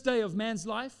first day of man's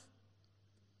life?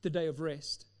 The day of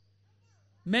rest.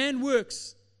 Man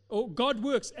works, or God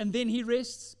works, and then He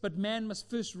rests, but man must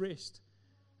first rest.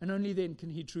 And only then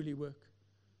can he truly work.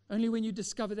 Only when you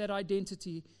discover that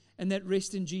identity and that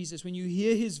rest in Jesus, when you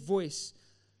hear His voice,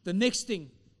 the next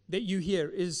thing that you hear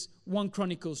is 1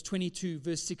 Chronicles 22,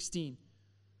 verse 16.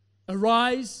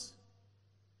 Arise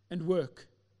and work.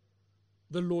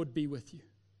 The Lord be with you.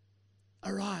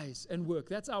 Arise and work.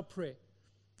 That's our prayer.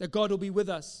 That God will be with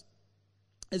us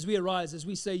as we arise, as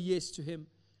we say yes to Him.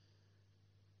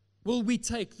 Will we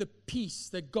take the peace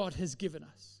that God has given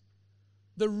us?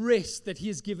 The rest that He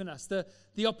has given us,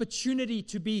 the opportunity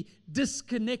to be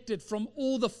disconnected from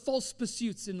all the false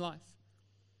pursuits in life,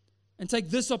 and take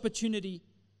this opportunity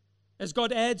as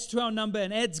God adds to our number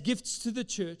and adds gifts to the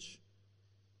church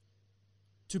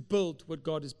to build what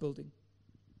God is building.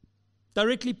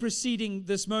 Directly preceding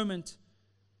this moment,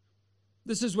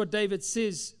 this is what David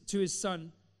says to his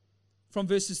son from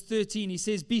verses 13. He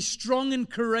says, be strong and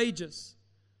courageous.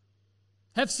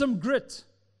 Have some grit.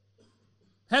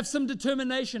 Have some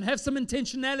determination. Have some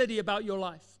intentionality about your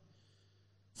life.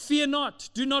 Fear not.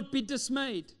 Do not be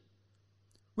dismayed.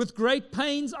 With great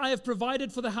pains I have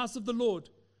provided for the house of the Lord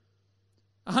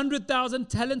 100,000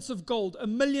 talents of gold,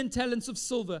 1,000,000 talents of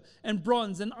silver and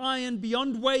bronze and iron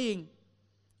beyond weighing.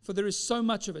 For there is so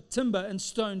much of it. Timber and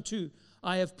stone too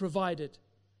I have provided.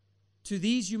 To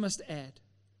these you must add.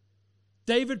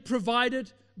 David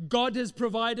provided. God has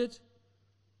provided.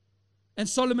 And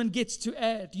Solomon gets to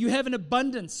add. You have an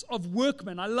abundance of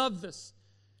workmen. I love this.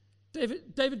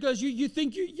 David goes,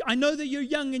 I know that you're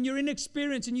young and you're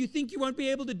inexperienced and you think you won't be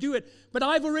able to do it, but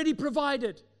I've already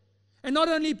provided. And not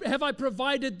only have I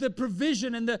provided the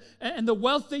provision and the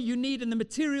wealth that you need and the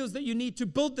materials that you need to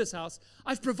build this house,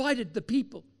 I've provided the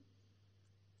people.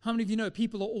 How many of you know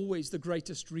people are always the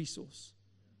greatest resource?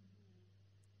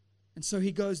 And so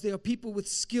he goes, there are people with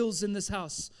skills in this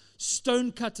house,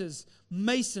 stone cutters,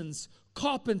 masons,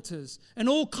 carpenters, and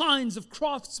all kinds of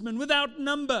craftsmen without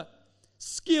number,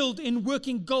 skilled in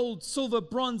working gold, silver,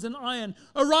 bronze, and iron.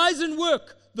 Arise and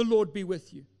work, the Lord be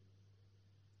with you.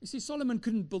 You see, Solomon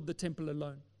couldn't build the temple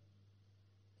alone.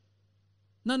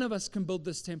 None of us can build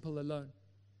this temple alone.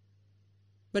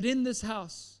 But in this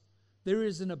house, there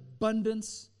is an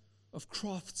abundance of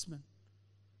craftsmen,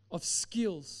 of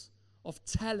skills, of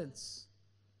talents.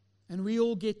 And we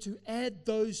all get to add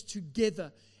those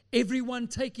together. Everyone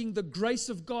taking the grace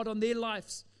of God on their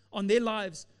lives,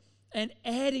 and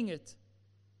adding it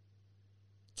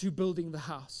to building the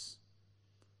house.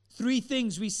 3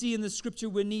 things we see in the scripture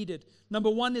were needed. Number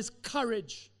 1 is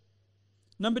courage.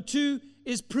 Number 2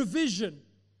 is provision.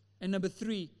 And number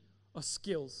 3 are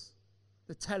skills,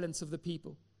 the talents of the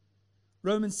people.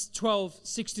 Romans 12,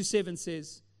 6-7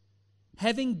 says,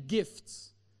 having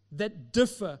gifts that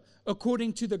differ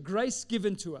according to the grace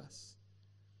given to us.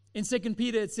 In 2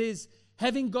 Peter it says,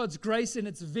 having God's grace in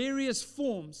its various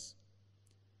forms,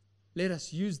 let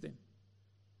us use them.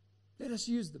 Let us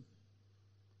use them.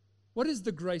 What is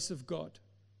the grace of God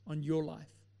on your life?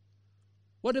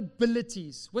 What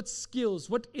abilities, what skills,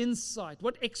 what insight,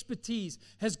 what expertise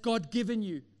has God given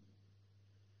you?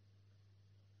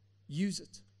 Use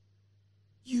it.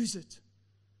 Use it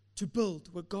to build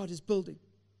what God is building.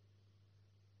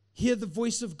 Hear the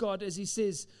voice of God as He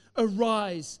says,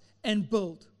 arise and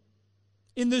build.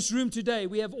 In this room today,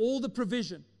 we have all the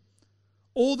provision,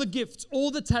 all the gifts,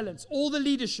 all the talents, all the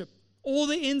leadership, all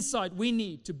the insight we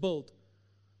need to build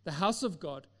the house of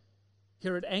God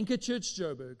here at Anchor Church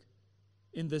Joburg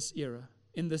in this era,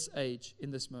 in this age, in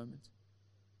this moment.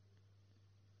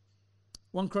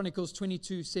 1 Chronicles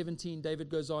 22:17, David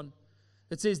goes on.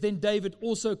 It says, then David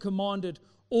also commanded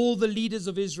all the leaders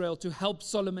of Israel to help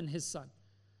Solomon his son.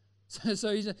 So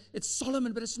it's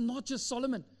Solomon, but it's not just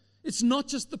Solomon. It's not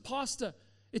just the pastor.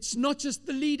 It's not just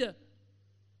the leader.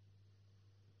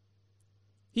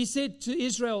 He said to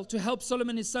Israel to help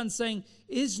Solomon his son, saying,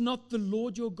 is not the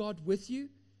Lord your God with you?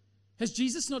 Has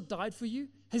Jesus not died for you?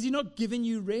 Has He not given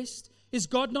you rest? Is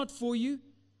God not for you?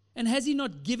 And has He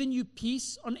not given you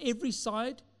peace on every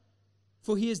side?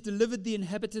 For He has delivered the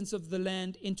inhabitants of the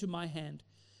land into my hand.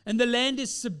 and the land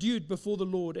is subdued before the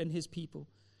Lord and his people.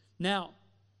 Now,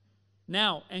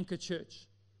 Anchor Church,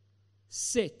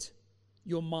 set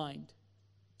your mind.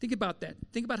 Think about that.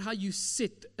 Think about how you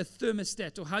set a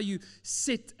thermostat, or how you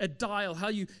set a dial, how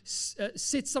you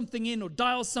set something in or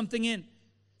dial something in.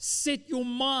 Set your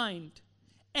mind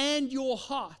and your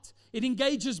heart. It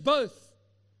engages both.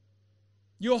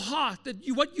 Your heart,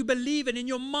 what you believe in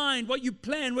your mind, what you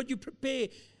plan, what you prepare,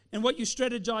 and what you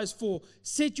strategize for.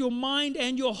 Set your mind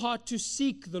and your heart to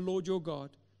seek the Lord your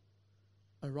God.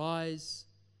 Arise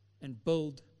and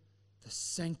build the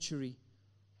sanctuary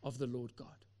of the Lord God.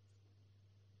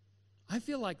 I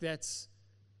feel like that's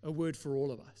a word for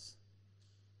all of us.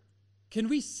 Can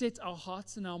we set our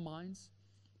hearts and our minds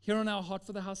here on our Heart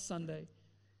for the House Sunday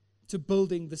to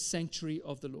building the sanctuary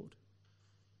of the Lord?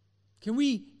 Can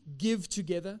we give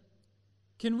together?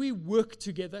 Can we work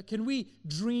together? Can we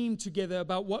dream together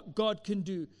about what God can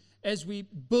do as we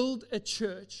build a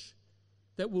church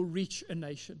that will reach a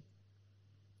nation,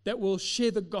 that will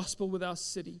share the gospel with our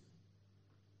city?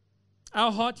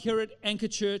 Our heart here at Anchor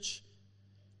Church,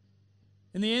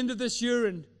 in the end of this year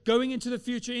and going into the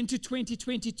future, into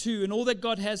 2022 and all that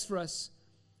God has for us,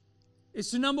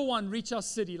 is to, number one, reach our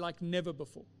city like never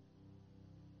before.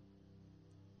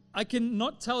 I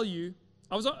cannot tell you,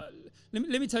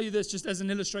 let me tell you this just as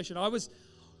an illustration. I was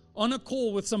on a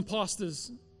call with some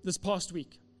pastors this past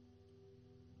week.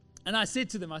 And I said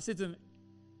to them,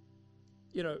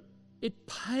 it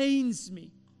pains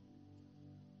me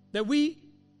that we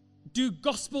do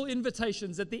gospel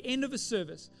invitations at the end of a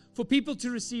service for people to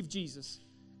receive Jesus,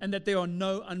 and that there are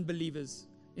no unbelievers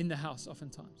in the house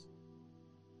oftentimes.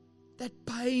 That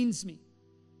pains me.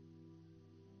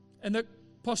 And the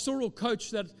pastoral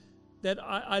coach that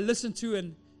I listen to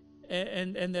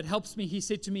and that helps me, he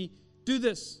said to me, do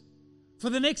this. For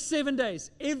the next 7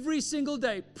 days, every single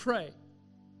day, pray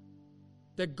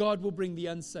that God will bring the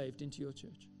unsaved into your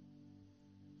church.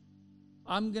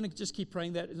 I'm going to just keep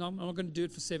praying that. I'm not going to do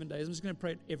it for 7 days. I'm just going to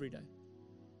pray it every day.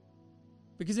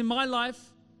 Because in my life,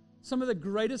 some of the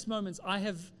greatest moments I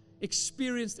have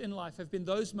experienced in life have been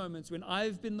those moments when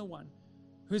I've been the one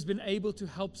who has been able to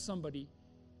help somebody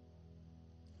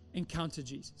encounter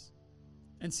Jesus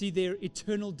and see their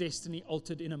eternal destiny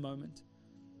altered in a moment.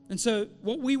 And so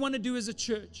what we want to do as a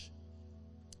church,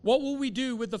 what will we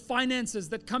do with the finances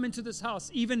that come into this house,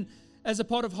 even as a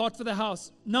part of Heart for the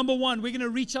House? Number one, we're going to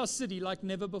reach our city like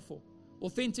never before,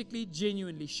 authentically,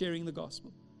 genuinely sharing the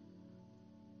gospel.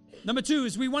 Number two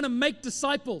is we want to make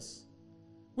disciples.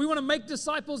 We want to make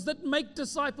disciples that make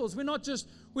disciples. We're not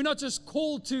just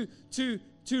called to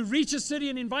reach a city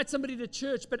and invite somebody to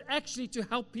church, but actually to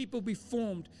help people be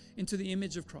formed into the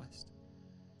image of Christ,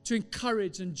 to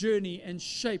encourage and journey and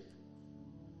shape,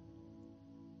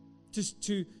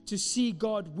 to see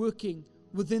God working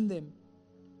within them.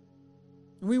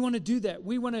 And we want to do that.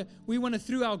 We want to,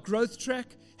 through our growth track,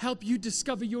 help you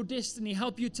discover your destiny,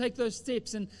 help you take those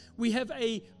steps. And we have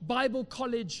a Bible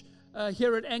college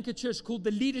here at Anchor Church called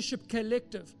the Leadership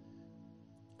Collective.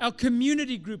 Our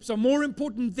community groups are more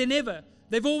important than ever.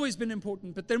 They've always been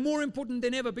important, but they're more important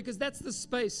than ever because that's the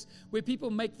space where people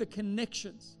make the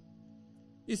connections.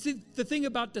 You see, the thing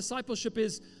about discipleship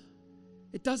is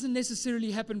it doesn't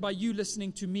necessarily happen by you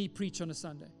listening to me preach on a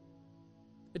Sunday.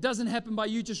 It doesn't happen by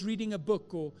you just reading a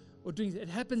book or doing it. It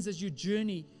happens as you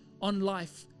journey on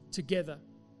life together.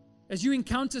 As you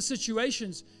encounter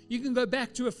situations, you can go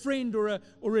back to a friend or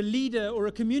a leader or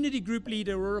a community group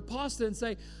leader or a pastor and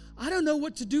say, I don't know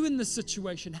what to do in this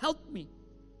situation. Help me.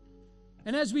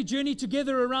 And as we journey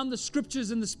together around the scriptures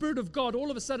and the Spirit of God,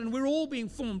 all of a sudden we're all being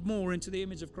formed more into the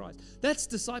image of Christ. That's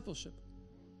discipleship.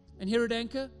 And here at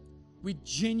Anchor, we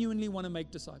genuinely want to make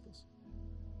disciples.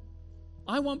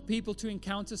 I want people to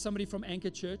encounter somebody from Anchor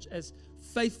Church as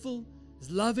faithful, as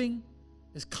loving,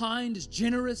 as kind, as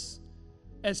generous,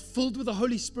 as filled with the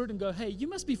Holy Spirit, and go, hey, you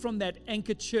must be from that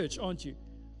Anchor Church, aren't you?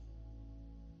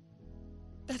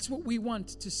 That's what we want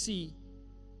to see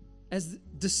as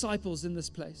disciples in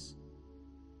this place.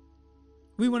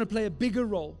 We want to play a bigger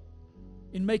role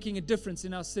in making a difference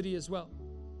in our city as well.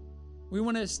 We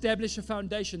want to establish a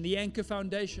foundation, the Anchor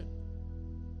Foundation,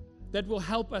 that will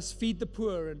help us feed the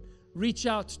poor and reach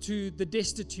out to the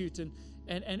destitute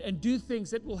and do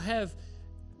things that will have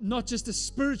not just a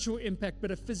spiritual impact, but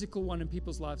a physical one in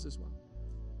people's lives as well.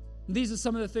 And these are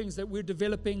some of the things that we're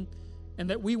developing and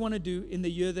that we want to do in the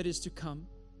year that is to come.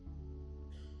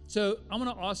 So I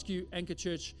want to ask you, Anchor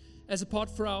Church, as a part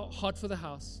for our Heart for the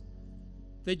House,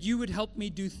 that you would help me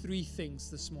do 3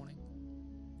 things this morning.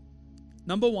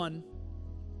 Number one,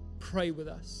 pray with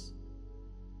us.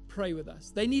 Pray with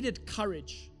us. They needed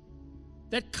courage.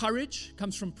 That courage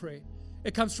comes from prayer.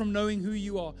 It comes from knowing who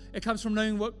you are. It comes from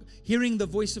hearing the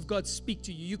voice of God speak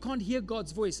to you. You can't hear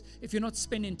God's voice if you're not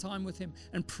spending time with Him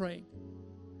and praying.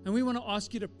 And we want to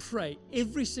ask you to pray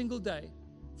every single day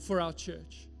for our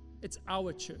church. It's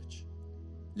our church.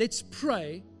 Let's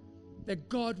pray that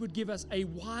God would give us a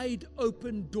wide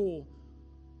open door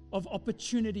of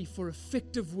opportunity for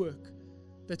effective work,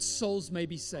 that souls may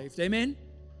be saved. Amen?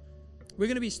 We're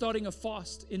going to be starting a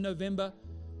fast in November.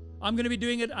 I'm going to be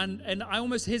doing it, and I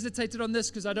almost hesitated on this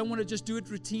because I don't want to just do it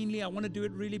routinely. I want to do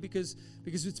it really because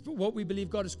it's what we believe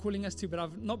God is calling us to, but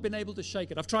I've not been able to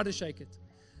shake it. I've tried to shake it.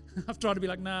 I've tried to be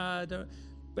like, nah, don't.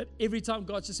 But every time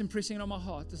God's just impressing it on my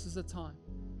heart, this is the time.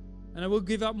 And I will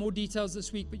give out more details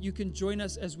this week, but you can join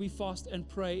us as we fast and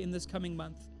pray in this coming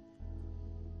month.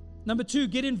 Number 2,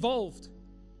 get involved.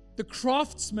 The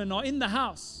craftsmen are in the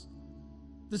house.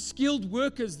 The skilled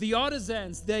workers, the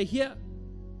artisans, they're here.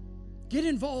 Get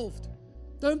involved.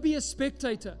 Don't be a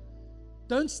spectator.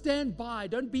 Don't stand by.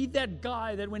 Don't be that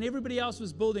guy that when everybody else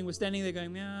was building was standing there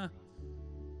going, yeah,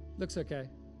 looks okay.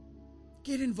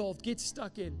 Get involved. Get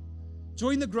stuck in.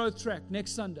 Join the growth track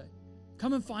next Sunday.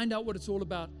 Come and find out what it's all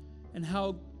about and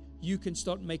how you can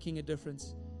start making a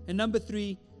difference. And number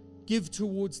 3, give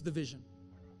towards the vision.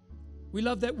 We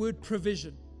love that word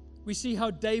provision. We see how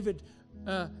David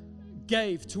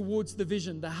gave towards the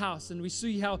vision, the house, and we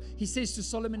see how he says to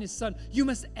Solomon his son, you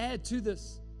must add to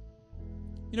this.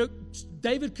 You know,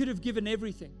 David could have given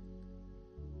everything,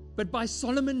 but by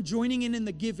Solomon joining in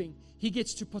the giving, he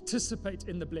gets to participate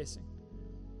in the blessing.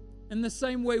 In the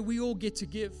same way, we all get to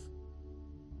give.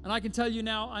 And I can tell you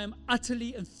now, I am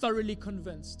utterly and thoroughly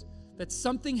convinced that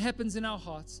something happens in our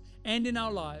hearts and in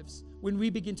our lives when we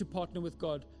begin to partner with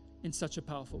God in such a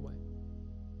powerful way.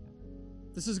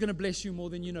 This is going to bless you more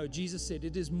than you know. Jesus said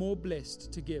it is more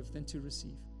blessed to give than to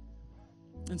receive.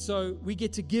 And so we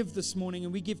get to give this morning,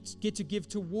 and we get to give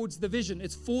towards the vision.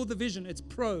 It's for the vision. It's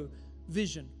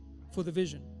pro-vision for the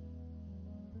vision.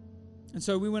 And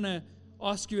so we want to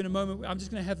ask you in a moment, I'm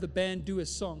just going to have the band do a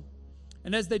song.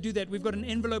 And as they do that, we've got an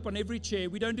envelope on every chair.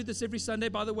 We don't do this every Sunday,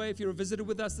 by the way. If you're a visitor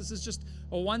with us, this is just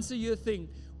a once-a-year thing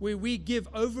where we give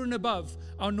over and above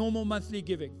our normal monthly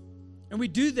giving. And we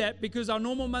do that because our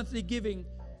normal monthly giving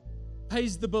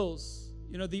pays the bills,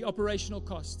 the operational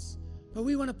costs. But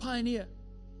we want to pioneer.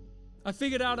 I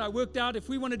worked out if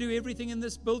we want to do everything in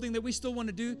this building that we still want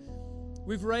to do,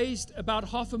 we've raised about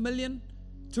 $500,000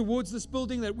 towards this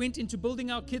building that went into building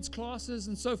our kids' classes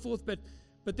and so forth.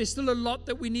 But there's still a lot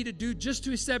that we need to do just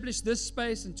to establish this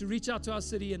space and to reach out to our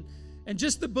city. And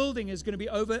just the building is going to be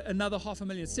over another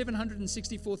 $500,000,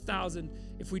 $764,000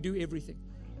 if we do everything,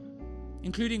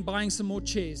 including buying some more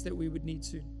chairs that we would need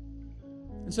soon.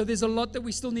 And so there's a lot that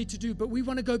we still need to do, but we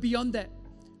want to go beyond that.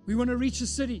 We want to reach the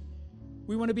city.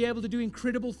 We want to be able to do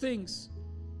incredible things.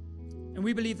 And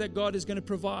we believe that God is going to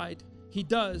provide. He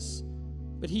does,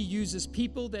 but He uses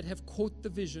people that have caught the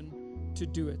vision to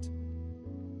do it.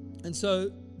 And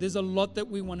so there's a lot that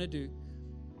we want to do.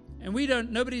 And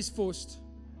nobody's forced.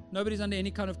 Nobody's under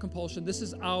any kind of compulsion. This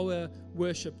is our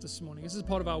worship this morning. This is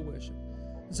part of our worship.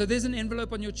 And so there's an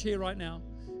envelope on your chair right now.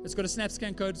 It's got a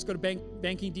SnapScan code. It's got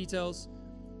banking details.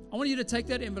 I want you to take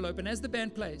that envelope, and as the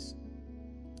band plays,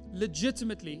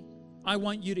 legitimately, I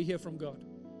want you to hear from God.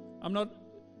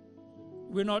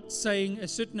 We're not saying a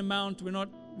certain amount.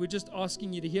 We're just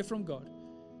asking you to hear from God.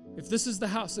 If this is the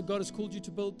house that God has called you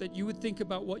to build, that you would think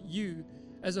about what you,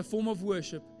 as a form of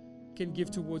worship, can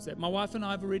give towards that. My wife and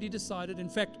I have already decided. In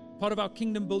fact, part of our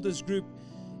Kingdom Builders group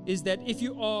is that if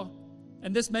you are,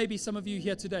 and this may be some of you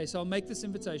here today, so I'll make this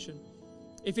invitation.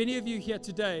 If any of you here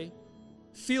today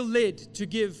feel led to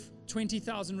give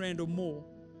 20,000 Rand or more,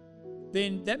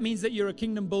 then that means that you're a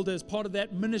kingdom builder as part of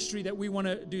that ministry that we want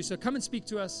to do. So come and speak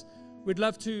to us. We'd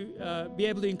love to be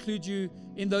able to include you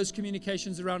in those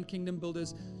communications around Kingdom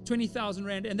Builders. 20,000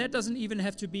 Rand, and that doesn't even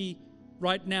have to be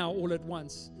right now all at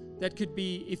once. That could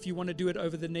be if you want to do it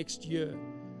over the next year.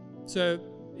 So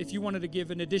if you wanted to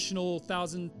give an additional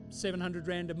 1,700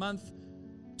 Rand a month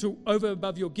to over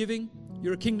above your giving,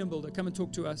 you're a kingdom builder. Come and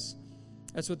talk to us.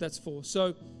 That's what that's for.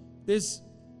 So there's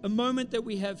a moment that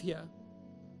we have here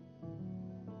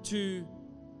to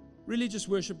really just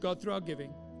worship God through our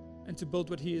giving and to build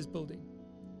what He is building.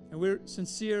 And we're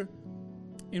sincere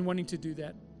in wanting to do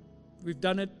that. We've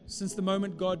done it since the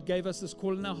moment God gave us this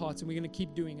call in our hearts, and we're going to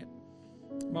keep doing it.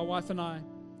 My wife and I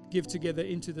give together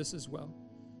into this as well.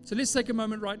 So let's take a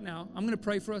moment right now. I'm going to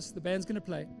pray for us. The band's going to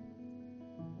play.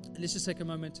 And let's just take a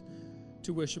moment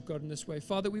to worship God in this way.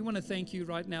 Father, we want to thank You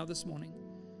right now this morning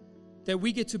that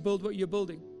we get to build what You're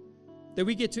building, that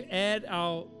we get to add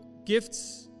our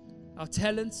gifts, our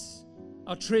talents,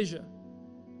 our treasure,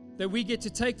 That we get to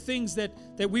take things that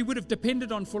we would have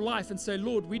depended on for life and say,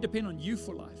 Lord, we depend on you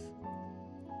for life.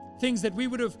 Things that we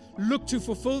would have looked to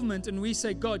fulfillment, and we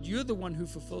say, God, you're the one who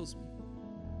fulfills me.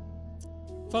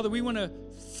 Father, we want to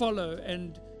follow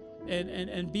and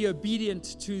be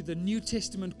obedient to the New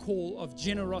Testament call of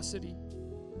generosity,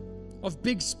 of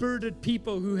big-spirited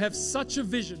people who have such a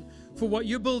vision for what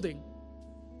you're building,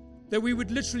 that we would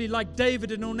literally, like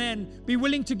David and Onan, be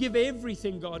willing to give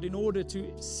everything, God, in order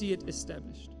to see it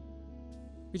established.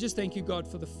 We just thank you, God,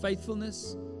 for the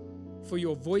faithfulness, for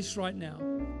your voice right now,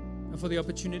 and for the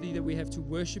opportunity that we have to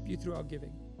worship you through our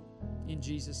giving. In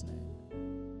Jesus' name.